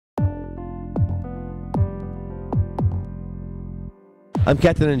I'm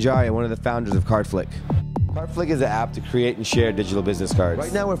Ketan and Anjaria, one of the founders of CardFlick. CardFlick is an app to create and share digital business cards.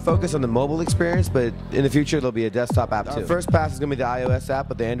 Right now we're focused on the mobile experience, but in the future there'll be a desktop app too. Our first pass is going to be the iOS app,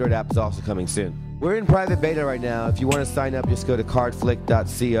 but the Android app is also coming soon. We're in private beta right now. If you want to sign up, just go to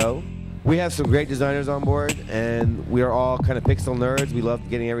cardflick.co. We have some great designers on board, and we are all kind of pixel nerds. We love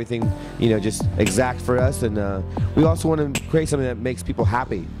getting everything, just exact for us, and we also want to create something that makes people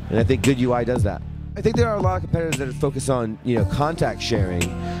happy, and I think Good UI does that. I think there are a lot of competitors that are focused on, contact sharing,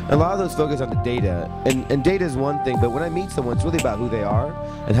 and a lot of those focus on the data, and data is one thing, but when I meet someone, it's really about who they are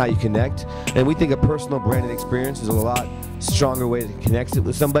and how you connect, and we think a personal branded experience is a lot stronger way to connect it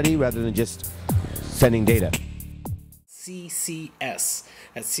with somebody rather than just sending data. CCS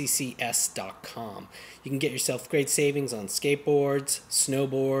at ccs.com. You can get yourself great savings on skateboards,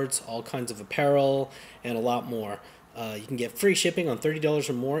 snowboards, all kinds of apparel, and a lot more. You can get free shipping on $30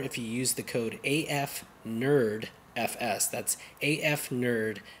 or more if you use the code AFNERDFS. That's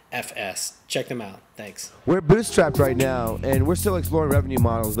AFNERDFS. Check them out. Thanks. We're bootstrapped right now, and we're still exploring revenue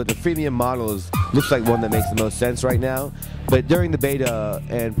models, but the freemium model looks like one that makes the most sense right now. But during the beta,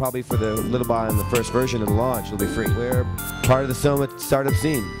 and probably for the little while in the first version of the launch, it'll be free. We're part of the Soma startup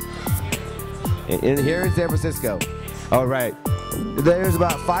scene. And here in San Francisco. All right. There's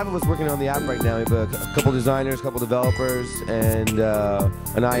about 5 of us working on the app right now. We have a couple designers, a couple developers, and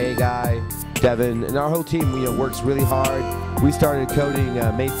an IA guy, Devin, and our whole team works really hard. We started coding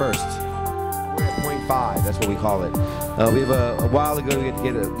May 1st. We're at 0.5, that's what we call it. We have a while ago to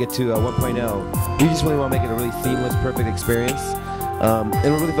get to 1.0. We just really want to make it a really seamless, perfect experience, and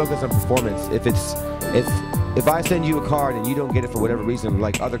we're really focused on performance. If I send you a card and you don't get it for whatever reason,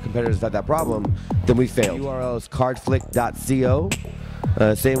 like other competitors have had that problem, then we failed. The URL is cardflick.co,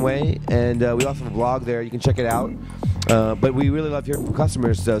 same way, and we also have a blog there. You can check it out. But we really love hearing from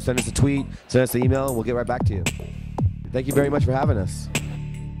customers, so send us a tweet, send us an email, and we'll get right back to you. Thank you very much for having us.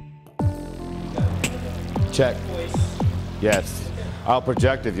 Check. Yes. I'll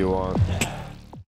project if you want.